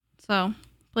So,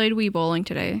 played Wii bowling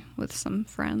today with some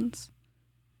friends.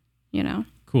 You know.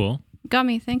 Cool. Got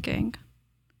me thinking,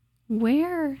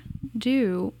 where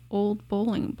do old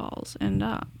bowling balls end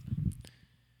up?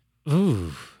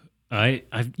 Ooh.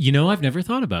 I've never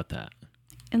thought about that.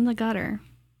 In the gutter.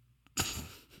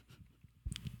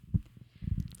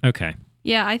 Okay.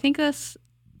 Yeah, I think this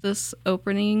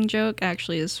opening joke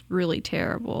actually is really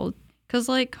terrible. Because,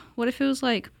 like, what if it was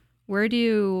like, where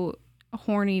do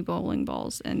horny bowling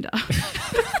balls end up?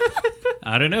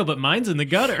 I don't know, but mine's in the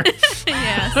gutter.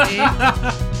 Yeah, see?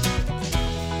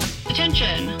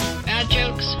 Attention! Bad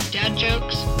jokes, dad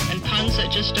jokes, and puns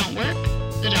that just don't work.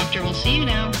 The doctor will see you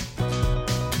now.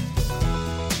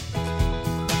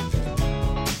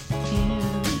 And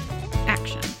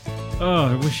action. Oh,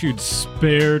 I wish you'd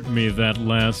spared me that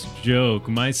last joke.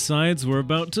 My sides were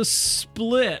about to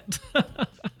split.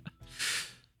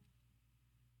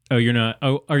 Oh, you're not?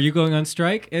 Oh, are you going on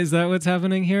strike? Is that what's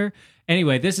happening here?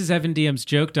 Anyway, this is Evan Diem's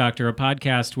Joke Doctor, a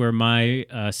podcast where my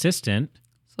assistant,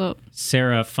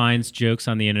 Sarah, finds jokes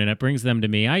on the internet, brings them to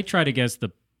me. I try to guess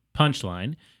the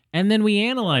punchline, and then we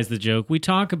analyze the joke. We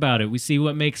talk about it. We see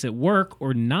what makes it work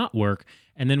or not work,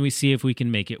 and then we see if we can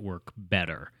make it work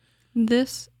better.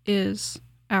 This is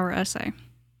our essay.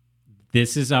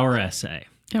 This is our essay.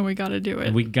 And we got to do it.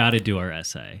 And we got to do our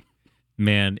essay.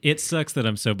 Man, it sucks that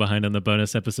I'm so behind on the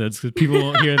bonus episodes because people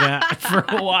won't hear that for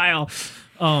a while.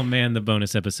 Oh, man, the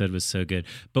bonus episode was so good.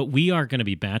 But we are going to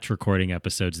be batch recording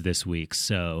episodes this week,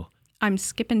 so... I'm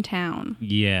skipping town.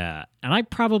 Yeah, and I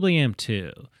probably am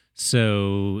too.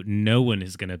 So no one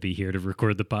is going to be here to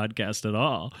record the podcast at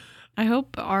all. I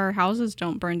hope our houses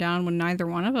don't burn down when neither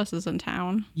one of us is in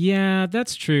town. Yeah,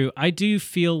 that's true. I do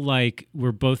feel like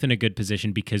we're both in a good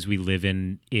position because we live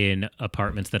in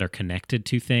apartments that are connected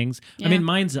to things. Yeah. I mean,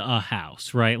 mine's a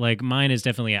house, right? Like mine is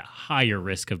definitely at higher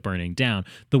risk of burning down.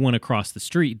 The one across the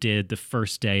street did the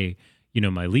first day,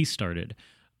 my lease started.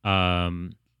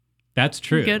 That's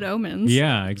true. Good omens.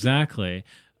 Yeah, exactly.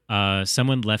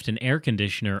 Someone left an air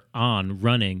conditioner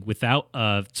running without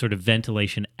a sort of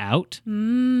ventilation out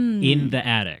in the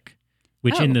attic,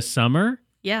 which in the summer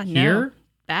here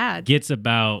bad gets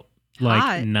about like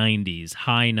hot. 90s,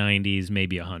 high 90s,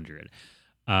 maybe 100.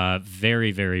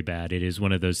 Very, very bad. It is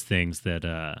one of those things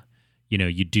that,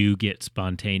 you do get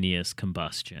spontaneous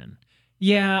combustion.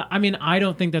 Yeah, I mean, I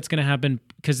don't think that's going to happen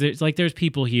because there's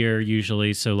people here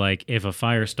usually. So like if a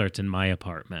fire starts in my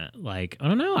apartment, like, I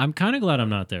don't know, I'm kind of glad I'm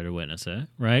not there to witness it,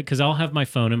 right? Because I'll have my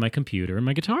phone and my computer and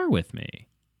my guitar with me.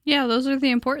 Yeah, those are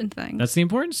the important things. That's the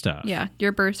important stuff. Yeah,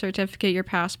 your birth certificate, your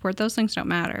passport, those things don't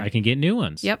matter. I can get new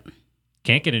ones. Yep.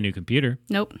 Can't get a new computer.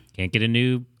 Nope. Can't get a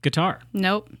new guitar.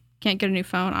 Nope. Can't get a new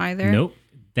phone either. Nope.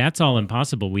 That's all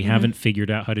impossible. We haven't figured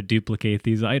out how to duplicate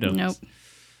these items. Nope.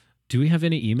 Do we have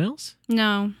any emails?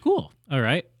 No. Cool. All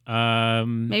right.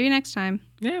 Maybe next time.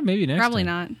 Yeah, maybe next Probably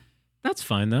time. not. That's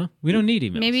fine, though. We don't need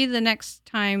emails. Maybe the next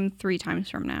time 3 times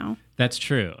from now. That's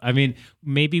true. I mean,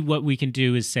 maybe what we can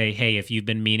do is say, hey, if you've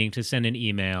been meaning to send an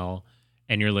email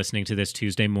and you're listening to this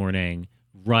Tuesday morning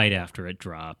right after it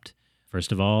dropped,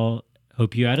 first of all,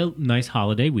 hope you had a nice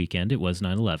holiday weekend. It was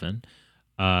 9/11.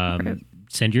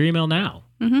 Send your email now.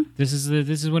 Mm-hmm. This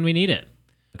is when we need it.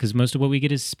 Because most of what we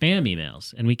get is spam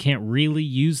emails, and we can't really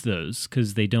use those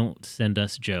because they don't send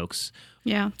us jokes.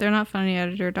 Yeah, they're not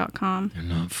funnyeditor.com. They're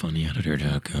not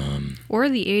funnyeditor.com. Or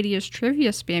the 80s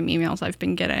trivia spam emails I've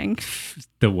been getting.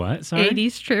 The what? Sorry?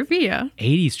 80s trivia.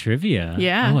 80s trivia?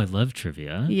 Yeah. Oh, I love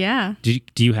trivia. Yeah. Do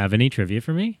you have any trivia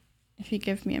for me? If you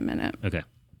give me a minute. Okay.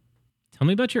 Tell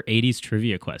me about your 80s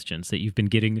trivia questions that you've been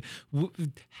getting.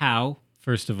 How,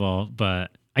 first of all,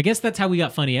 but... I guess that's how we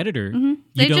got Funny Editor.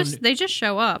 Mm-hmm. They just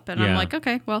show up, and I'm like,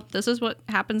 okay, well, this is what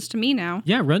happens to me now.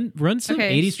 Yeah, run some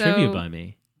 80s trivia by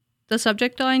me. The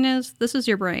subject line is, this is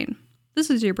your brain. This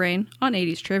is your brain on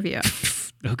 80s trivia.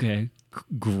 Okay,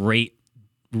 great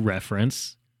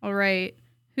reference. All right.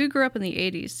 Who grew up in the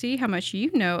 80s? See how much you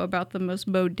know about the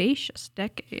most bodacious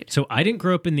decade. So I didn't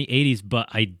grow up in the 80s, but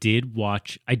I did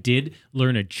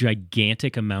learn a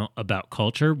gigantic amount about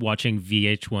culture watching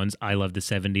VH1's I Love the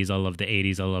 70s, I Love the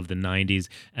 80s, I Love the 90s,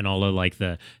 and all of like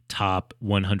the top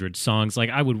 100 songs. Like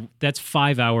that's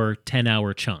 5-hour,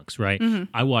 10-hour chunks, right? Mm-hmm.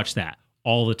 I watch that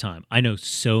all the time. I know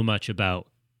so much about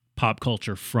pop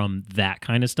culture from that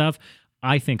kind of stuff.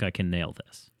 I think I can nail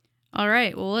this. All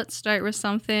right, well, let's start with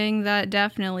something that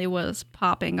definitely was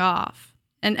popping off.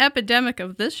 An epidemic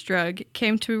of this drug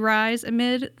came to rise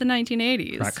amid the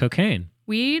 1980s. Crack cocaine.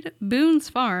 Weed, Boone's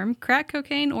Farm, crack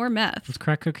cocaine, or meth. It's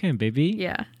crack cocaine, baby.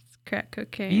 Yeah, it's crack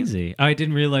cocaine. Easy. I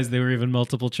didn't realize they were even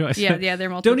multiple choice. Yeah, they're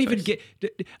multiple choice. Don't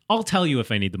even I'll tell you if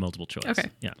I need the multiple choice. Okay.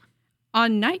 Yeah.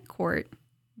 On Night Court,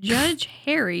 Judge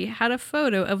Harry had a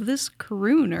photo of this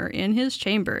crooner in his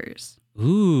chambers.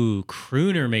 Ooh,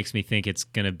 crooner makes me think it's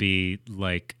going to be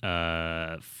like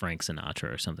Frank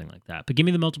Sinatra or something like that. But give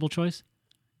me the multiple choice.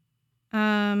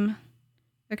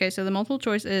 Okay, so the multiple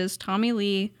choice is Tommy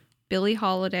Lee, Billie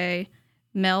Holiday,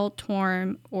 Mel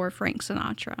Torme, or Frank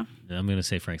Sinatra. I'm going to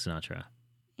say Frank Sinatra.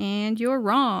 And you're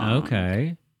wrong.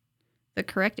 Okay. The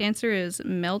correct answer is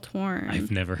Mel Torme.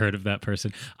 I've never heard of that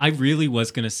person. I really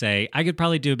was going to say I could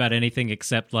probably do about anything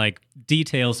except like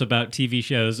details about TV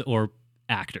shows or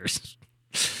actors.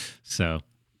 So.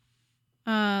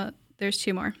 There's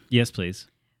two more. Yes, please.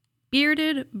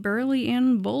 Bearded, burly,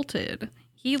 and bolted.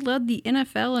 He led the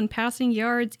NFL in passing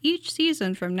yards each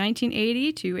season from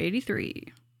 1980 to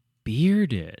 83.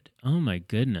 Bearded. Oh my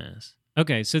goodness.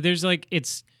 Okay, so there's like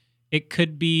it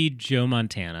could be Joe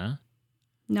Montana.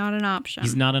 Not an option.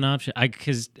 He's not an option.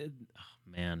 'Cause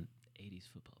 80s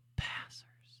football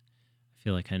passers. I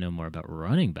feel like I know more about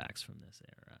running backs from this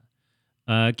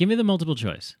era. Give me the multiple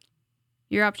choice.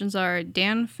 Your options are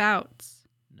Dan Fouts,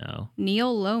 No.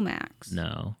 Neil Lomax,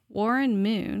 No. Warren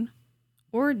Moon,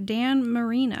 or Dan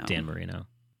Marino. Dan Marino.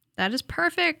 That is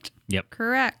perfect. Yep.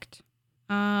 Correct.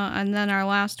 And then our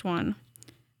last one.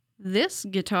 This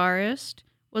guitarist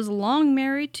was long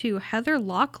married to Heather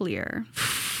Locklear.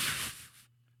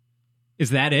 Is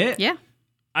that it? Yeah.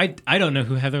 I don't know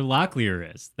who Heather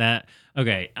Locklear is.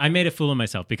 Okay, I made a fool of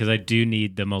myself because I do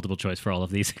need the multiple choice for all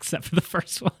of these except for the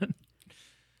first one.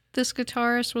 This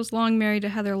guitarist was long married to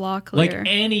Heather Locklear. Like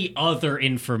any other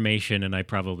information, and I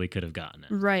probably could have gotten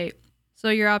it. Right. So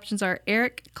your options are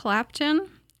Eric Clapton,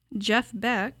 Jeff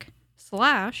Beck,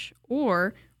 Slash,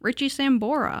 or Richie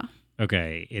Sambora.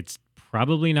 Okay, it's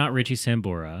probably not Richie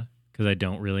Sambora because I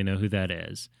don't really know who that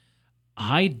is.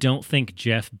 I don't think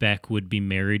Jeff Beck would be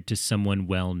married to someone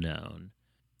well-known.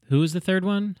 Who was the third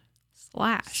one?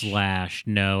 Slash.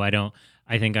 No, I don't.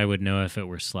 I think I would know if it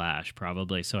were Slash,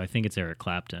 probably. So I think it's Eric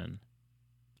Clapton.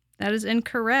 That is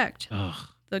incorrect. Ugh.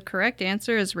 The correct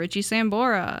answer is Richie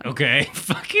Sambora. Okay.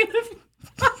 Fucking.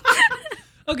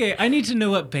 Okay, I need to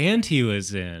know what band he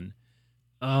was in.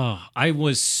 Oh, I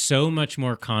was so much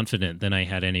more confident than I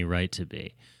had any right to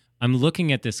be. I'm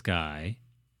looking at this guy,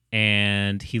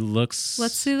 and he looks...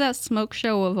 Let's see that smoke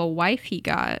show of a wife he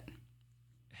got.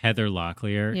 Heather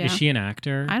Locklear. Yeah. Is she an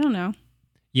actor? I don't know.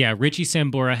 Yeah, Richie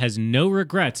Sambora has no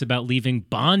regrets about leaving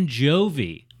Bon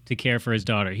Jovi to care for his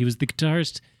daughter. He was the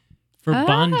guitarist for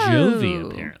Bon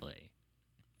Jovi, apparently.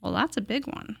 Well, that's a big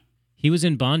one. He was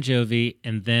in Bon Jovi,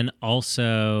 and then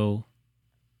also...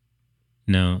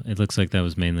 No, it looks like that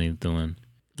was mainly the one.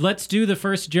 Let's do the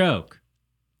first joke.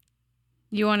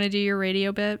 You want to do your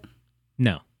radio bit?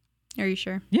 No. Are you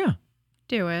sure? Yeah.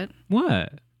 Do it.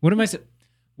 What? What am I saying?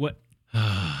 What?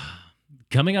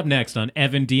 Coming up next on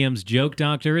Evan Diem's Joke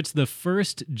Doctor, it's the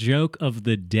first joke of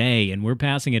the day, and we're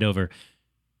passing it over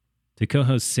to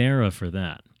co-host Sarah for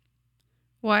that.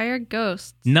 Why are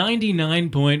ghosts?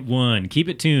 99.1. Keep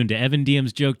it tuned to Evan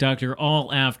Diem's Joke Doctor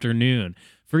all afternoon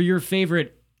for your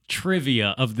favorite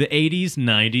trivia of the 80s,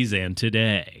 90s, and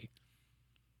today.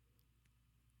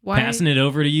 Passing it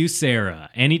over to you, Sarah,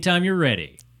 anytime you're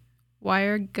ready. Why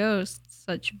are ghosts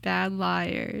such bad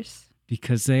liars?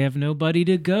 Because they have nobody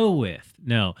to go with.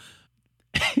 No.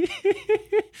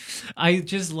 I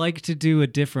just like to do a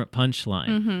different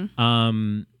punchline.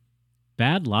 Mm-hmm.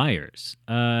 Bad liars.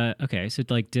 Okay, so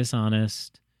like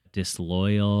dishonest,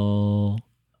 disloyal,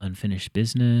 unfinished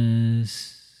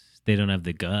business. They don't have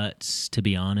the guts, to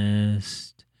be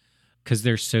honest. Because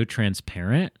they're so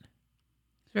transparent.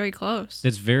 Very close.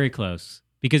 It's very close.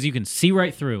 Because you can see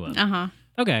right through them. Uh-huh.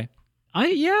 Okay.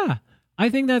 I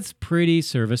think that's pretty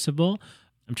serviceable.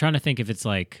 I'm trying to think if it's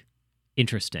like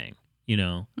interesting, you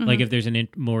know, like if there's a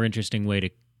more interesting way to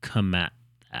come at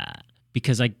that.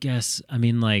 Because I guess, I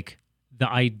mean, like the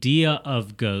idea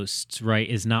of ghosts, right,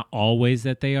 is not always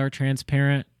that they are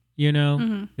transparent, you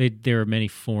know? There are many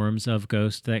forms of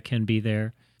ghosts that can be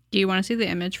there. Do you want to see the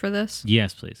image for this?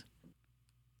 Yes, please.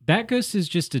 That ghost is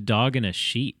just a dog in a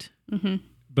sheet. Mm-hmm.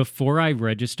 Before I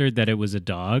registered that it was a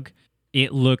dog,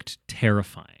 it looked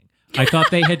terrifying. I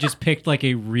thought they had just picked like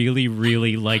a really,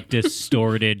 really like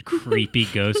distorted, creepy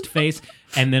ghost face.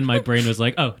 And then my brain was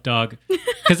like, oh, dog.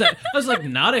 Because I was like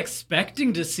not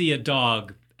expecting to see a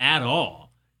dog at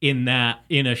all in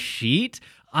a sheet.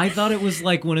 I thought it was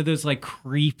like one of those like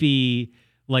creepy,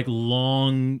 like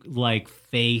long, like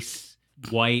face,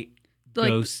 white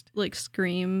ghost. Like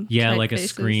Scream. Yeah, like faces. a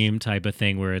Scream type of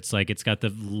thing where it's like it's got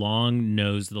the long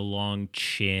nose, the long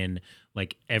chin,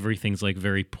 like everything's like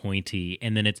very pointy,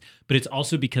 and then but it's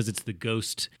also because it's the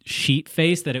ghost sheet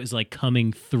face that it was like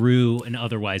coming through an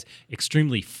otherwise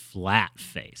extremely flat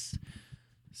face.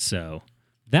 So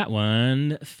that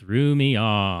one threw me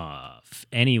off.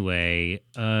 Anyway,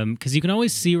 because you can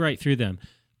always see right through them.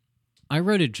 I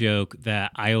wrote a joke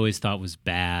that I always thought was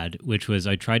bad, which was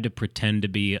I tried to pretend to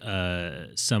be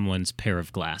someone's pair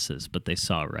of glasses, but they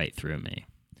saw right through me.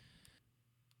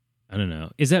 I don't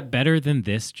know. Is that better than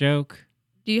this joke?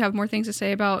 Do you have more things to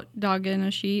say about dog in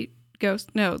a sheet?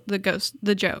 Ghost? No, the ghost.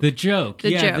 The joke. The joke.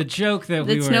 The yeah, joke. the joke that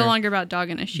we were... It's no longer about dog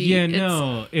in a sheet. Yeah,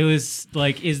 no. It was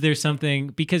like, is there something...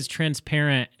 Because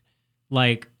transparent,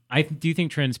 like, I do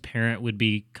think transparent would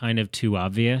be kind of too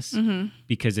obvious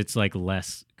because it's like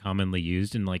less commonly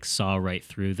used and like saw right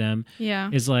through them. Yeah.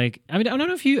 Is like, I mean, I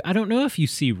don't know if you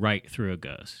see right through a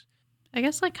ghost. I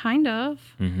guess like kind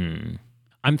of. Mm-hmm.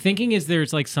 I'm thinking is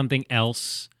there's like something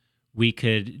else we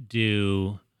could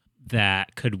do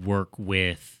that could work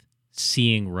with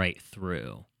seeing right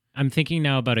through. I'm thinking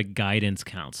now about a guidance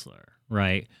counselor,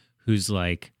 right? Who's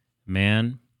like,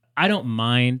 man, I don't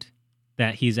mind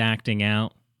that he's acting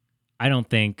out. I don't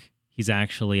think he's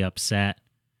actually upset.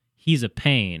 He's a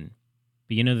pain.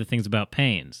 But you know the things about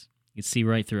pains. You see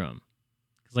right through them.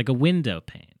 It's like a window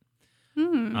pane.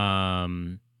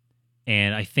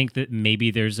 And I think that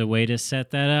maybe there's a way to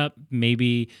set that up.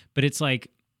 Maybe, but it's like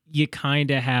you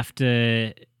kind of have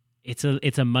to... It's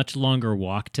a much longer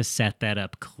walk to set that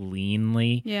up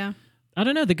cleanly. Yeah. I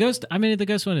don't know. The ghost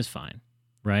one is fine,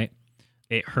 right?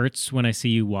 It hurts when I see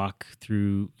you walk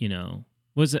through, you know,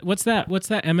 what's that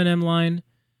Eminem line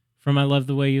from I Love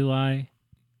the Way You Lie?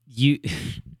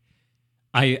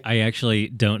 I actually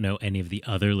don't know any of the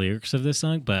other lyrics of this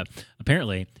song, but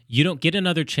apparently you don't get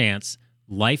another chance.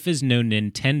 Life is no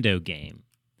Nintendo game,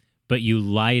 but you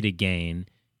lied again.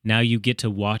 Now you get to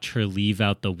watch her leave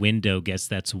out the window. Guess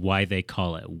that's why they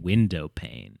call it window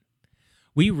pane.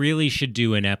 We really should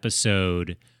do an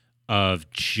episode of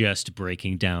just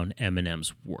breaking down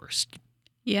Eminem's worst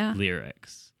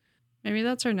lyrics. Maybe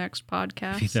that's our next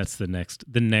podcast. I think that's the next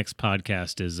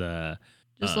podcast is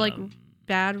just like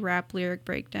bad rap lyric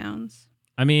breakdowns.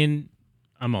 I mean,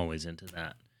 I'm always into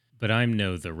that, but I'm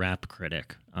the rap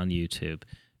critic on YouTube.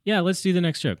 Yeah, let's do the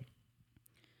next joke.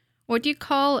 What do you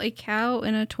call a cow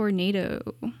in a tornado?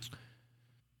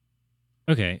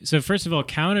 Okay, so first of all,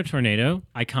 cow in a tornado,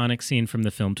 iconic scene from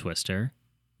the film Twister.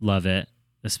 Love it,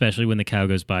 especially when the cow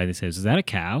goes by. They say, is that a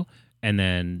cow? And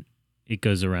then it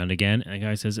goes around again, and the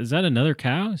guy says, is that another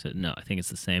cow? I said, no, I think it's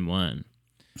the same one.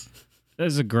 That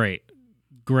is a great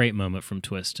moment from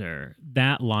Twister.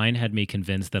 That line had me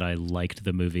convinced that I liked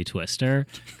the movie Twister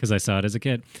because I saw it as a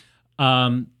kid.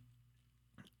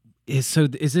 Is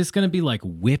this going to be like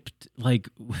whipped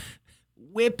beef?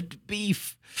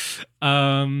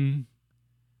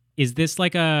 Is this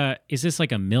like a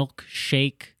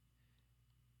milkshake?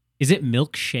 Is it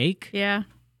milkshake? Yeah,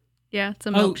 it's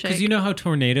a milkshake. Oh, because you know how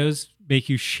tornadoes make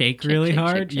you shake really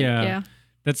hard? Yeah,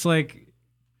 that's like.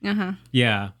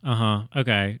 Yeah.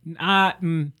 Okay.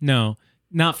 No,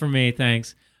 not for me.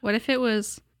 Thanks. What if it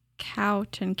was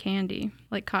cotton candy,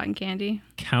 like cotton candy?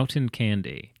 Cotton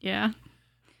candy. Yeah.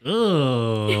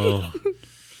 Oh.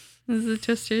 This is the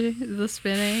twister, the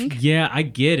spinning. Yeah, I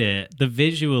get it.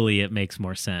 Visually, it makes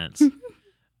more sense.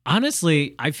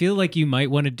 Honestly, I feel like you might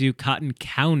want to do cotton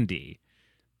candy.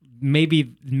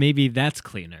 Maybe that's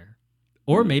cleaner.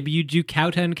 Or maybe you do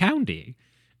cotton candy.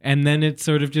 And then it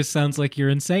sort of just sounds like you're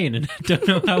insane and I don't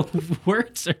know how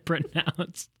words are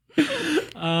pronounced.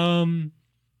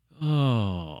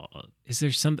 Is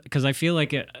there something? Because I feel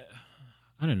like I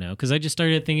don't know. Because I just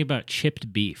started thinking about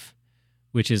chipped beef,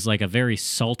 which is like a very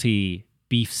salty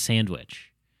beef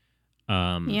sandwich.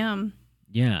 Yum.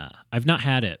 Yeah, I've not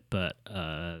had it, but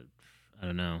I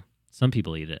don't know. Some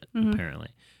people eat it apparently.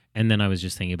 And then I was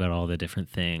just thinking about all the different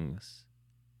things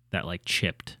that like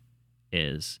chipped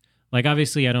is. Like,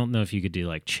 obviously, I don't know if you could do,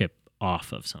 like, chip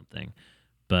off of something,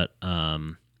 but...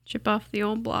 Chip off the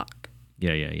old block.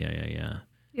 Yeah.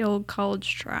 The old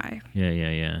college try.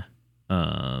 Yeah.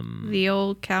 The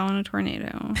old cow in a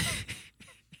tornado.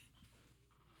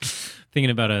 Thinking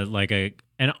about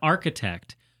an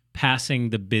architect passing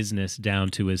the business down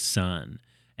to his son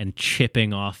and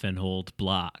chipping off an old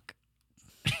block.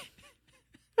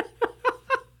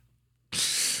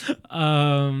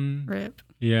 Rip.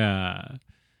 Yeah.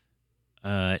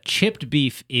 Chipped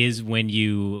beef is when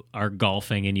you are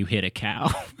golfing and you hit a cow.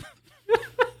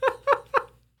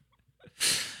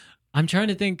 I'm trying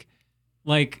to think,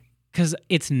 like, because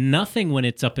it's nothing when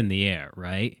it's up in the air,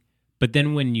 right? But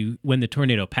then when the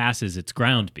tornado passes, it's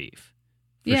ground beef,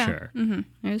 for sure.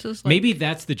 Mm-hmm. It's just like... Maybe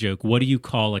that's the joke. What do you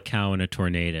call a cow in a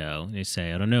tornado? And they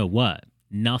say, I don't know, what?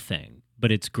 Nothing,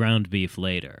 but it's ground beef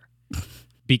later.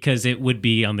 because it would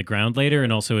be on the ground later,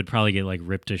 and also it'd probably get like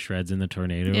ripped to shreds in the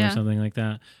tornado or something like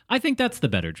that. I think that's the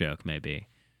better joke, maybe.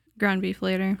 Ground beef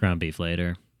later. Ground beef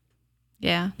later.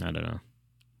 Yeah. I don't know.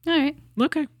 All right.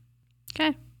 Okay.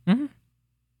 Okay. Mm-hmm.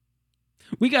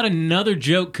 We got another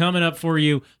joke coming up for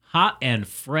you, hot and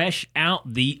fresh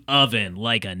out the oven,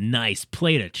 like a nice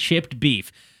plate of chipped beef.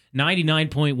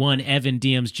 99.1 Evan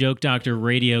DM's Joke Doctor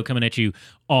Radio coming at you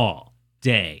all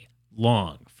day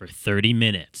long for 30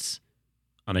 minutes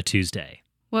on a Tuesday.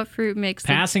 What fruit makes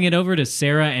Passing it over to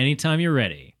Sarah anytime you're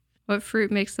ready. What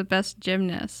fruit makes the best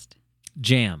gymnast?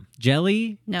 Jam.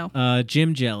 Jelly? No.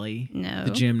 Gym jelly. No.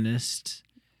 The gymnast.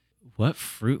 What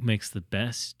fruit makes the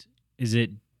best? Is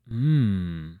it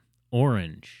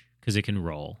orange, because it can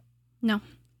roll. No.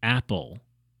 Apple,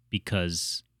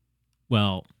 because,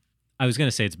 well, I was going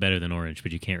to say it's better than orange,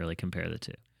 but you can't really compare the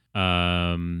two.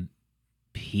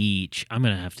 Peach. I'm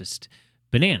going to have to...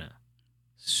 banana.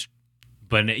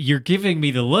 But you're giving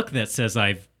me the look that says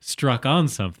I've struck on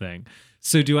something.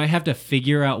 So do I have to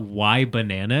figure out why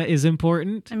banana is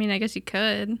important? I mean, I guess you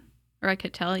could. Or I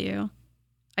could tell you.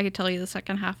 I could tell you the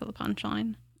second half of the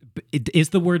punchline.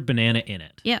 Is the word banana in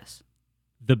it? Yes.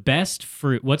 The best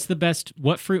fruit. What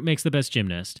fruit makes the best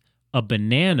gymnast? A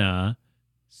banana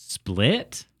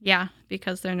split? Yeah,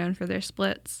 because they're known for their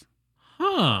splits.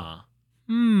 Huh.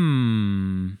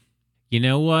 You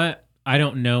know what? I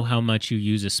don't know how much you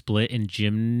use a split in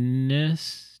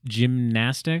gymnastics.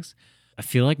 I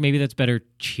feel like maybe that's better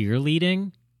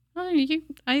cheerleading.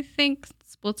 I think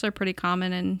splits are pretty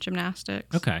common in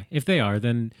gymnastics. Okay. If they are,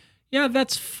 then yeah,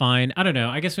 that's fine. I don't know.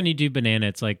 I guess when you do banana,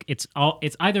 it's like it's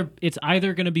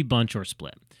either going to be bunch or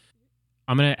split.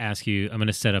 I'm going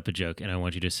to set up a joke, and I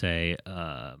want you to say,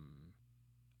 I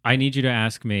need you to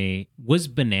ask me, was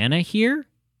banana here?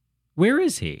 Where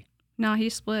is he? No, he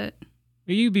split.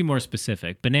 You be more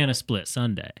specific. Banana split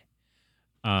Sunday.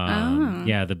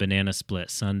 Yeah, the banana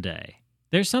split Sunday.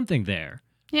 There's something there.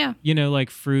 Yeah. You know, like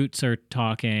fruits are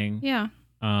talking. Yeah.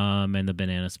 And the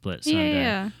banana split Sunday.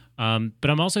 Yeah. But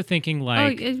I'm also thinking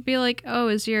like... Oh, it'd be like,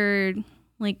 is your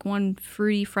like one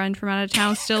fruity friend from out of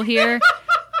town still here?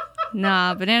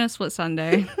 Nah, banana split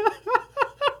Sunday.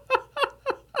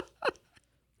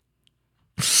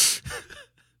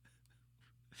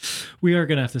 We are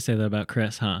going to have to say that about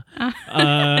Chris, huh?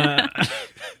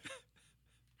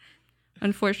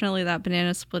 Unfortunately, that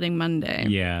banana splitting Monday.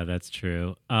 Yeah, that's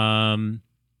true. I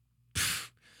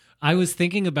was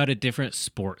thinking about a different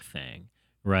sport thing,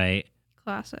 right?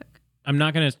 Classic. I'm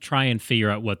not going to try and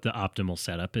figure out what the optimal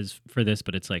setup is for this,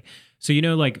 but it's like, so you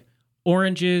know, like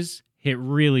oranges hit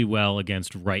really well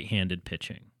against right-handed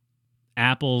pitching.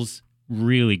 Apples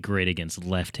really great against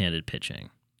left-handed pitching.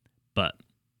 But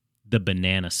the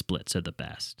banana splits are the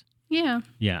best. Yeah.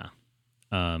 Yeah.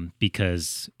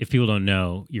 Because if people don't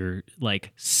know, your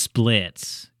like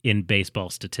splits in baseball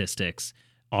statistics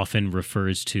often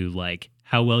refers to like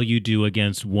how well you do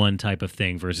against one type of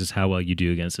thing versus how well you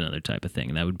do against another type of thing.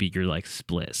 And that would be your like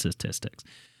split statistics.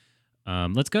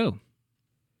 Let's go.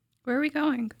 Where are we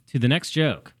going? To the next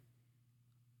joke.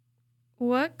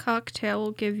 What cocktail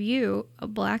will give you a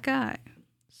black eye?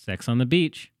 Sex on the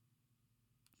beach.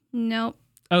 Nope.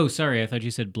 Oh, sorry. I thought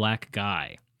you said black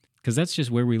guy. Because that's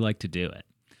just where we like to do it.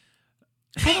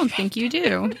 I don't think you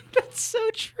do. That's so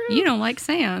true. You don't like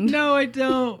sand. No, I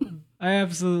don't. I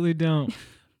absolutely don't.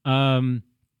 You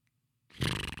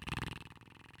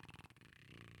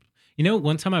know,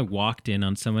 one time I walked in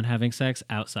on someone having sex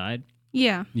outside.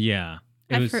 Yeah. Yeah.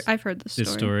 I've heard this story.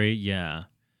 This story, yeah.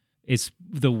 It's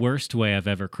the worst way I've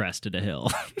ever crested a hill.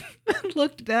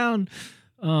 Looked down.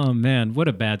 Oh, man. What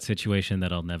a bad situation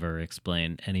that I'll never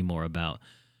explain any more about.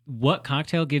 What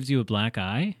cocktail gives you a black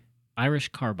eye? Irish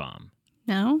car bomb.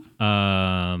 No.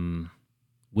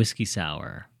 Whiskey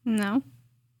sour. No.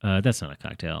 That's not a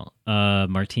cocktail.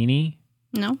 Martini.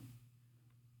 No.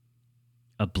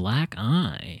 A black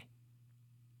eye.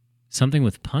 Something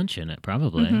with punch in it,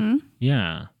 probably. Mm-hmm.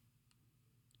 Yeah.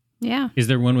 Yeah. Is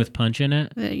there one with punch in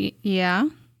it? Yeah.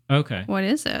 Okay. What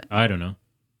is it? I don't know.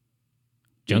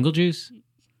 Jungle juice?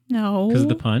 No. Because of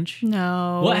the punch?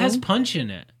 No. What has punch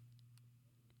in it?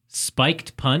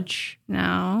 Spiked punch?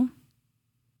 No.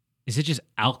 Is it just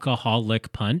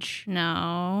alcoholic punch?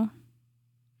 No.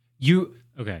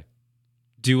 Okay.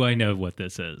 Do I know what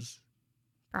this is?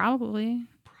 Probably.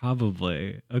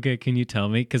 Okay, can you tell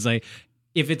me? Because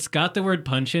if it's got the word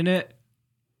punch in it,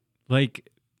 like...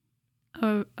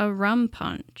 A rum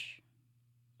punch.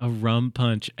 A rum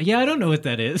punch. Yeah, I don't know what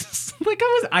that is. Like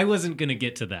I wasn't going to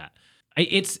get to that.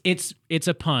 It's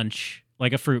a punch,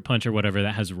 like a fruit punch or whatever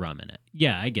that has rum in it.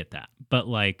 Yeah, I get that. But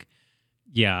like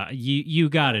Yeah, you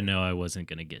got to know I wasn't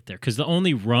going to get there because the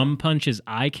only rum punches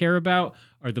I care about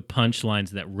are the punchlines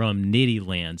that Rum Nitty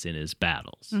lands in his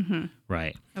battles. Mm-hmm.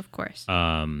 Right. Of course.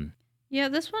 Yeah,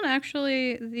 this one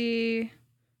actually,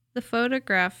 the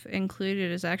photograph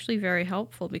included is actually very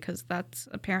helpful because that's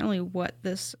apparently what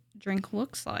this drink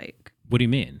looks like. What do you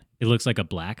mean? It looks like a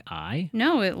black eye?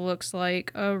 No, it looks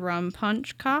like a rum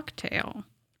punch cocktail.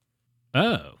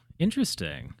 Oh,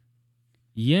 interesting.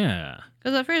 Yeah.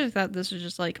 Because at first I thought this was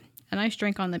just like a nice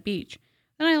drink on the beach.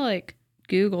 Then I like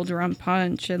Googled rum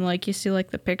punch and like you see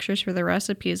like the pictures for the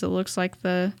recipes. It looks like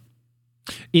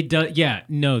It does. Yeah.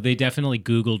 No, they definitely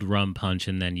Googled rum punch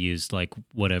and then used like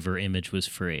whatever image was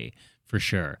free for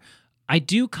sure. I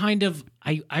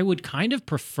would kind of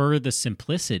prefer the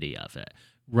simplicity of it,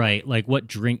 right? Like what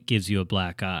drink gives you a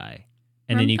black eye?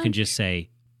 And Rum then you can punch? just say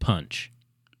punch.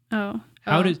 Oh.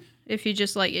 How does if you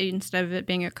just like instead of it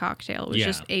being a cocktail, it was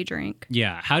just a drink.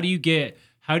 Yeah. How do you get a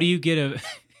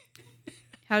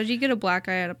How did you get a black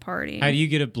eye at a party? how do you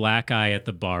get a black eye at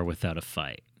the bar without a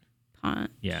fight?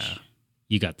 Punch. Yeah.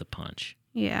 You got the punch.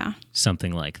 Yeah.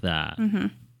 Something like that.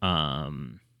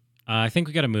 Mm-hmm. I think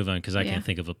we got to move on because I Yeah. can't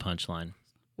think of a punchline.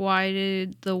 Why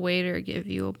did the waiter give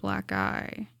you a black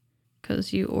eye?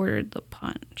 Because you ordered the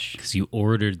punch. Because you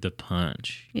ordered the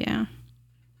punch. Yeah.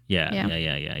 Yeah.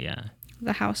 Yeah.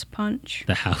 The house punch.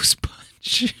 The house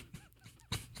punch.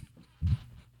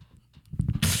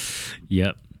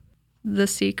 Yep. The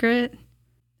secret.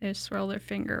 They just swirl their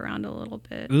finger around a little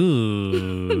bit.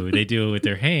 Ooh, they do it with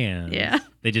their hands. Yeah.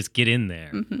 They just get in there.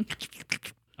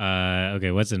 Mm-hmm. Okay,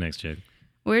 what's the next joke?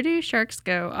 Where do sharks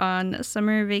go on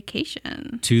summer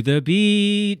vacation? To the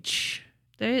beach.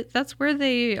 That's where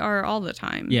they are all the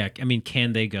time. Yeah, I mean,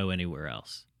 can they go anywhere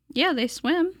else? Yeah, they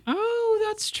swim. Oh,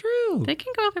 that's true. They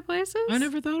can go other places. I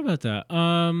never thought about that.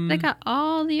 They got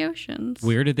all the oceans.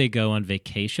 Where did they go on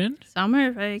vacation?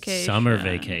 Summer vacation. Summer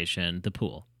vacation. The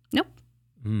pool. Nope.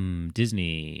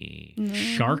 Disney. No.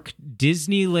 Shark.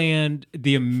 Disneyland.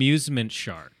 The amusement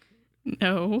shark.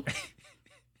 No.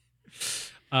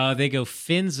 They go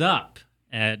fins up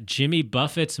at Jimmy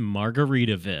Buffett's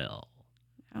Margaritaville.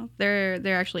 No.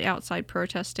 They're actually outside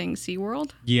protesting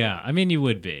SeaWorld. Yeah, I mean, you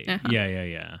would be. Uh-huh.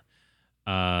 Yeah.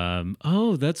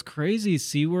 Oh, that's crazy.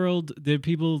 SeaWorld,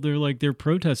 they're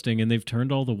protesting and they've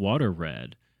turned all the water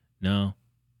red. No,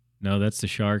 that's the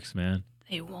sharks, man.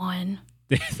 They won.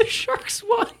 The sharks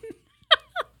won.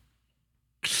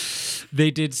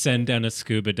 They did send down a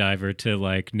scuba diver to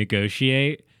like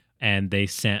negotiate, and they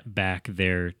sent back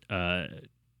their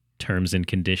terms and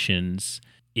conditions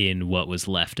in what was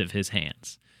left of his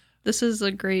hands. This is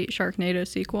a great Sharknado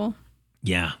sequel.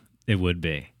 Yeah, it would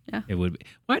be. Yeah. It would be.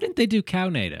 Why didn't they do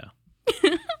Cownado?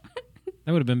 That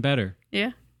would have been better.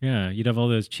 Yeah. Yeah, you'd have all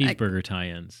those cheeseburger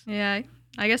tie-ins. Yeah.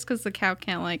 I guess because the cow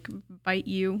can't like bite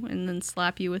you and then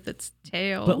slap you with its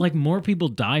tail. But like more people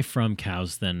die from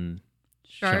cows than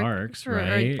sharks,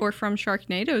 right? Or from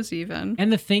Sharknadoes even.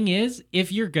 And the thing is,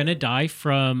 if you're going to die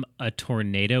from a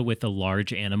tornado with a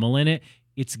large animal in it,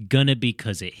 it's going to be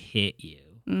because it hit you.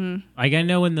 Mm. Like I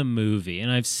know in the movie,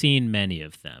 and I've seen many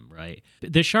of them, right?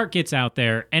 The shark gets out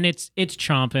there and it's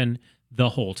chomping the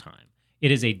whole time.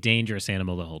 It is a dangerous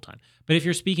animal the whole time. But if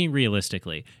you're speaking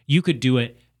realistically, you could do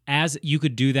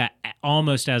that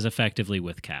almost as effectively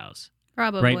with cows.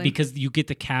 Probably. Right? Because you get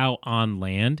the cow on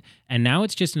land and now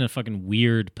it's just in a fucking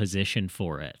weird position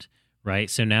for it. Right?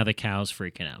 So now the cow's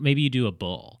freaking out. Maybe you do a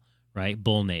bull, right?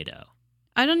 Bullnado.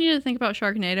 I don't need to think about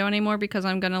Sharknado anymore because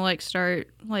I'm going to like start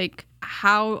like,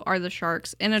 how are the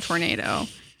sharks in a tornado?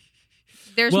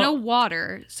 There's no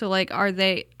water. So like, how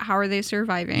are they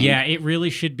surviving? Yeah, it really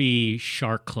should be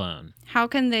Shark Clone. How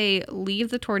can they leave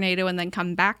the tornado and then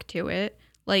come back to it?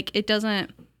 Like it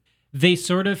doesn't. They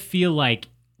sort of feel like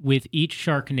with each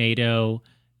Sharknado,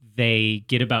 they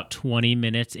get about 20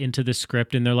 minutes into the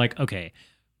script and they're like, okay,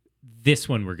 this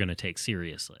one we're going to take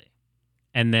seriously.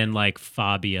 And then like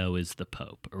Fabio is the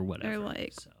Pope or whatever. They're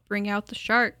like, bring out the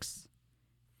sharks.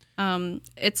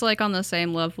 It's like on the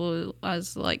same level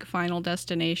as like Final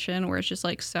Destination, where it's just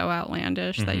like so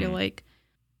outlandish that you're like,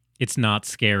 it's not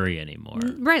scary anymore.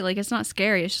 Right. Like it's not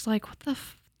scary. It's just like, what the?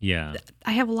 Yeah.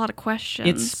 I have a lot of questions.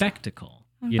 It's spectacle.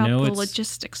 About the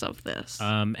logistics of this.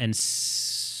 And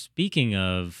speaking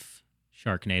of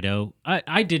Sharknado,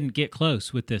 I didn't get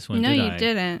close with this one, no, did I? you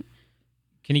didn't.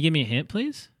 Can you give me a hint,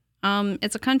 please?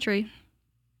 It's a country.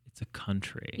 It's a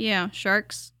country. Yeah,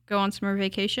 sharks go on summer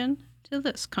vacation to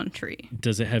this country.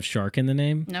 Does it have shark in the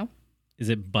name? No. Is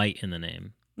it bite in the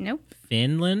name? Nope.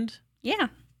 Finland? Yeah.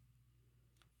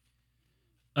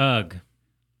 Ugh.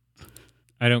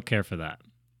 I don't care for that.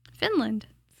 Finland.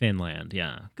 Finland,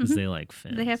 yeah, because they like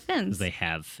fins. They have fins. 'Cause they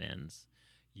have fins.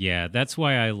 Yeah, that's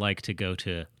why I like to go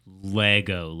to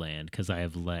Legoland, because I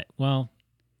have well,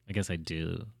 I guess I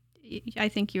do. I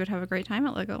think you would have a great time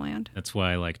at Legoland. That's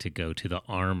why I like to go to the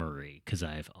Armory, because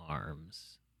I have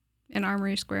arms. In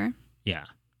Armory Square. Yeah.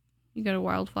 You go to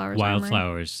Wildflowers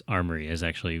Wildflowers Armory is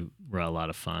actually a lot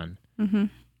of fun. Mm-hmm.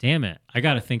 Damn it. I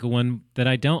got to think of one that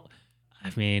I don't. I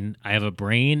mean, I have a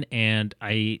brain, and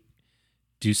I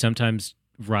do sometimes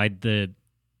ride the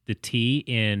T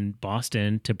in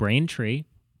Boston to Braintree.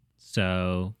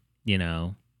 So,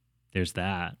 there's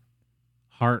that.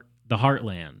 The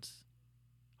Heartlands.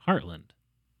 Heartland.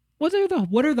 What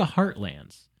are the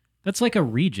Heartlands? That's like a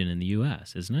region in the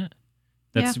U.S., isn't it?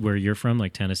 That's where you're from,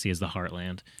 like Tennessee is the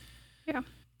Heartland. Yeah.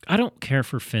 I don't care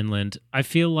for Finland. I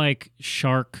feel like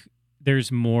shark,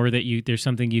 there's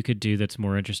something you could do that's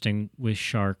more interesting with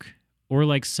shark, or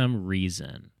like some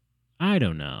reason. I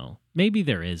don't know. Maybe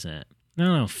there isn't. I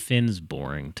don't know. Finn's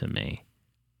boring to me.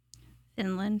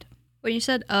 Finland. When you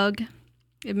said ugh,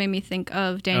 it made me think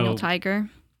of Daniel Tiger.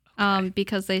 Okay.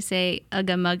 Because they say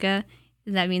ugga mugga,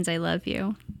 and that means I love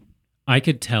you. I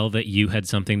could tell that you had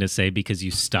something to say because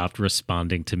you stopped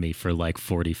responding to me for like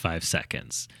 45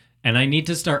 seconds. And I need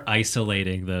to start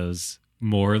isolating those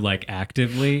more like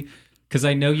actively, because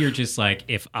I know you're just like,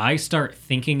 if I start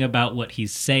thinking about what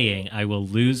he's saying, I will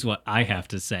lose what I have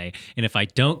to say. And if I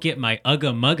don't get my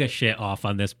ugga mugga shit off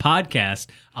on this podcast,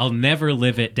 I'll never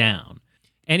live it down.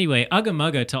 Anyway, ugga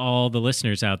mugga to all the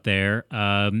listeners out there.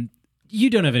 You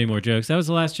don't have any more jokes. That was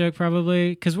the last joke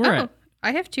probably, because we're at...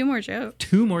 I have 2 more jokes.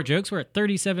 2 more jokes? We're at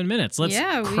 37 minutes. Let's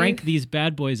crank these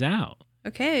bad boys out.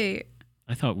 Okay.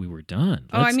 I thought we were done.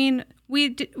 I mean, we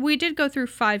did go through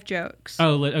 5 jokes.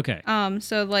 Oh, okay.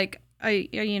 So like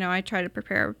I try to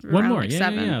prepare around one more. Like yeah,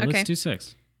 7. Yeah. Okay. Let's do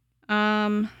 6.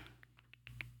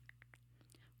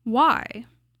 Why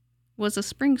was a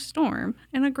spring storm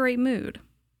in a great mood?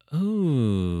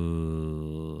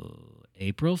 Ooh,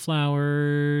 April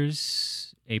flowers.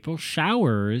 April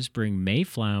showers bring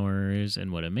Mayflowers,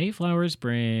 and what do Mayflowers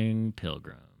bring?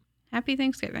 Pilgrim. Happy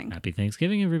Thanksgiving. Happy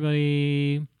Thanksgiving,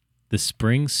 everybody. The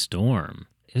spring storm.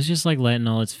 It was just like letting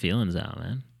all its feelings out,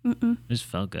 man. Mm-mm. It just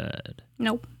felt good.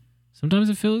 Nope. Sometimes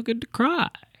it feels good to cry.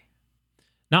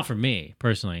 Not for me,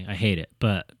 personally. I hate it.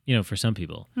 But, for some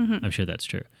people, I'm sure that's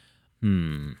true.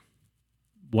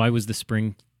 Why was the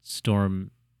spring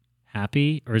storm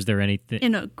happy? Or is there anything...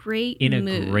 In a great mood. In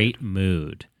a great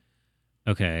mood.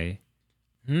 Okay.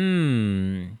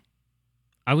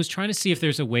 I was trying to see if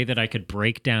there's a way that I could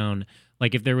break down,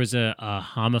 like if there was a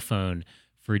homophone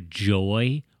for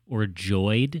joy or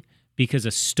joyed, because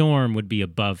a storm would be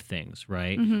above things,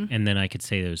 right? Mm-hmm. And then I could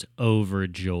say there's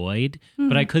overjoyed,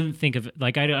 but I couldn't think of,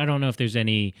 like, I don't know if there's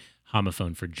any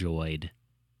homophone for joyed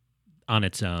on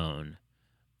its own.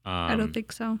 I don't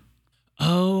think so.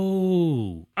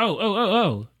 Oh,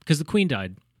 because the queen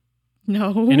died.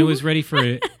 No. And it was ready for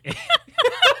it.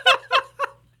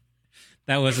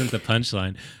 That wasn't the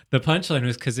punchline. The punchline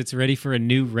was because it's ready for a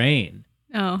new reign.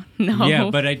 Oh, no. Yeah,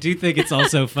 but I do think it's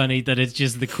also funny that it's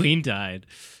just the queen died.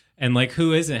 And, like,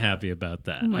 who isn't happy about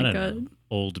that? Oh my I don't God. know.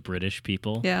 Old British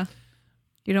people. Yeah.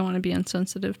 You don't want to be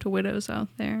insensitive to widows out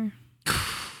there.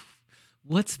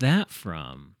 What's that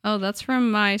from? Oh, that's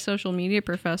from my social media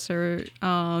professor.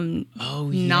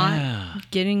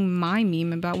 Not getting my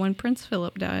meme about when Prince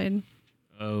Philip died.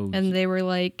 Oh. And they were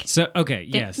like... So, okay,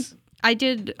 yes. I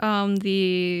did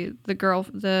the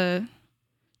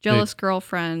jealous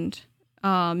girlfriend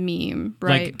meme,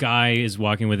 right? Like, guy is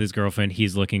walking with his girlfriend,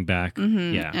 he's looking back.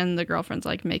 Mm-hmm. Yeah. And the girlfriend's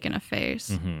like making a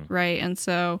face, right? And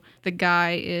so the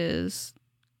guy is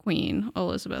Queen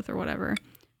Elizabeth or whatever.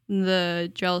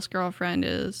 The jealous girlfriend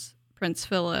is Prince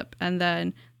Philip, and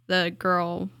then the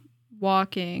girl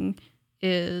walking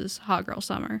is Hot Girl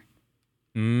Summer.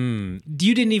 You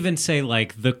didn't even say,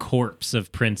 like, the corpse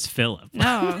of Prince Philip.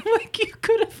 No. Like, you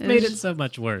could have made it so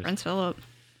much worse. Prince Philip.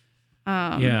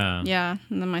 Yeah. Yeah.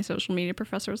 And then my social media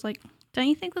professor was like, don't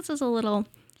you think this is a little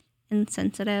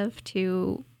insensitive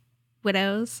to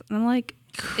widows? And I'm like,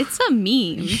 it's a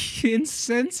meme.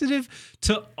 Insensitive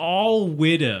to all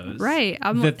widows. Right.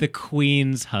 That the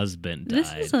queen's husband died.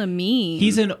 This is a meme.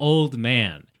 He's an old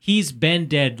man. He's been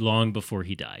dead long before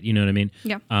he died. You know what I mean?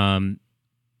 Yeah.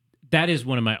 That is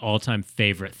one of my all-time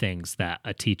favorite things that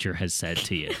a teacher has said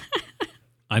to you.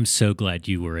 I'm so glad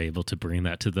you were able to bring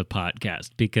that to the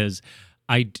podcast, because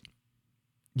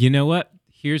you know what?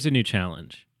 Here's a new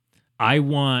challenge. I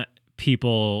want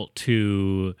people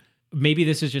to, maybe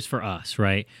this is just for us,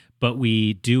 right? But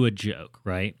we do a joke,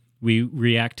 right? We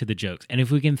react to the jokes. And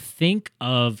if we can think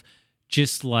of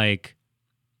just like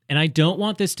And I don't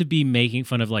want this to be making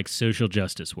fun of like social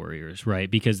justice warriors,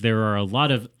 right? Because there are a lot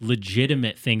of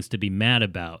legitimate things to be mad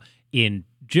about in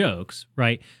jokes,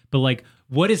 right? But like,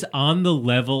 what is on the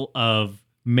level of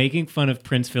making fun of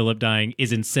Prince Philip dying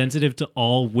is insensitive to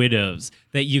all widows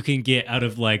that you can get out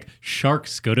of like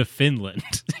sharks go to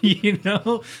Finland, you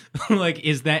know? Like,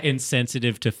 is that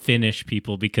insensitive to Finnish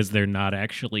people because they're not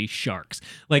actually sharks?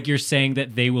 Like, you're saying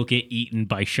that they will get eaten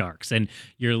by sharks, and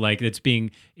you're like,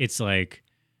 it's like,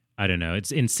 I don't know,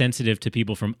 it's insensitive to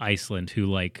people from Iceland who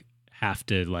like have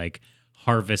to like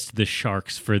harvest the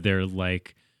sharks for their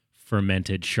like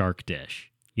fermented shark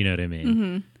dish. You know what I mean?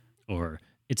 Mm-hmm. Or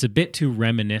it's a bit too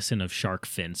reminiscent of shark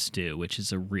fin stew, which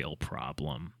is a real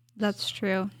problem. That's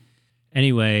true.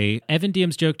 Anyway, Evan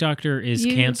Diem's Joke Doctor is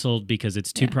canceled because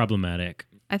it's too problematic.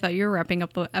 I thought you were wrapping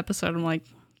up the episode. I'm like,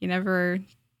 we never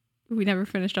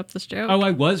finished up this joke. Oh,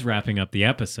 I was wrapping up the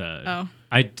episode. Oh.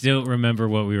 I don't remember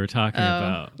what we were talking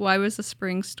about. Why was the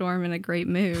spring storm in a great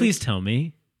mood? Please tell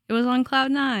me. It was on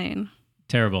cloud 9.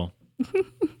 Terrible.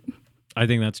 I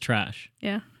think that's trash.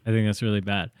 Yeah. I think that's really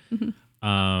bad.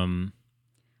 Mm-hmm.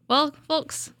 Well,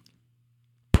 folks,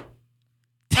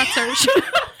 that's our show.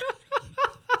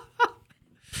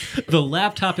 The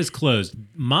laptop is closed.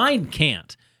 Mine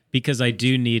can't, because I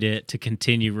do need it to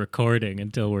continue recording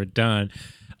until we're done.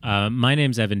 My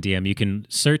name's Evan Diem. You can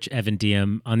search Evan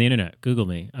Diem on the internet. Google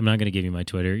me. I'm not going to give you my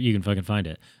Twitter. You can fucking find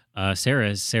it. Sarah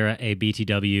is Sarah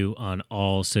ABTW on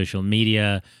all social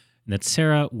media. And that's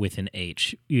Sarah with an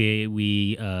H.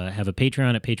 We have a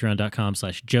Patreon at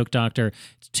patreon.com/jokedoctor.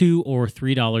 It's $2 or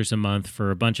 $3 a month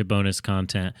for a bunch of bonus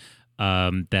content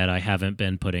that I haven't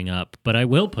been putting up, but I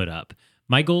will put up.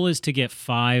 My goal is to get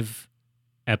 5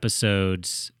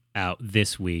 episodes out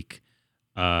this week,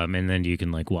 and then you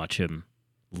can like watch them,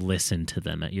 listen to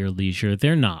them at your leisure.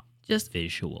 They're not just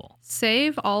visual.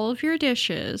 Save all of your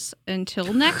dishes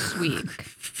until next week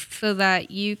so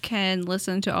that you can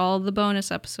listen to all the bonus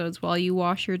episodes while you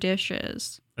wash your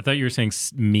dishes. I thought you were saying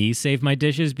me save my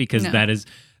dishes, because that is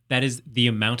the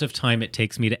amount of time it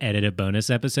takes me to edit a bonus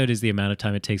episode is the amount of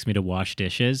time it takes me to wash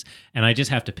dishes, and I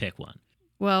just have to pick one.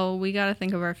 Well, we got to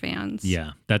think of our fans.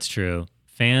 Yeah, that's true.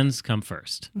 Fans come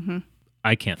first. Mm-hmm.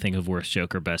 I can't think of worst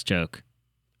joke or best joke.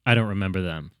 I don't remember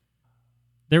them.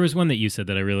 There was one that you said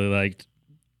that I really liked.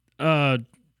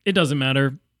 It doesn't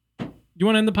matter. You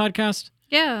want to end the podcast?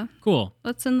 Yeah. Cool.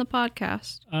 Let's end the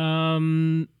podcast.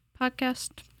 Podcast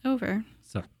over.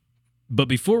 So, but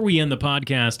before we end the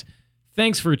podcast,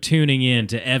 thanks for tuning in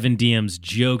to Evan Diem's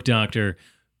Joke Doctor.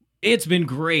 It's been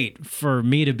great for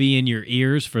me to be in your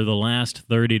ears for the last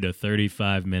 30 to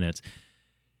 35 minutes.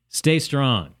 Stay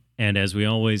strong. And as we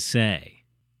always say,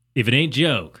 if it ain't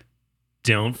joke,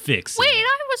 don't fix it. Wait,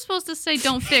 I was supposed to say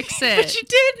don't fix it. But you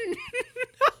didn't.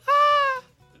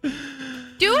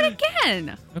 Do it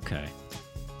again. Okay.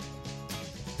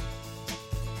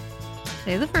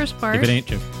 Say the first part. If it ain't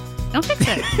joke. Don't fix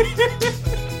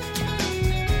it.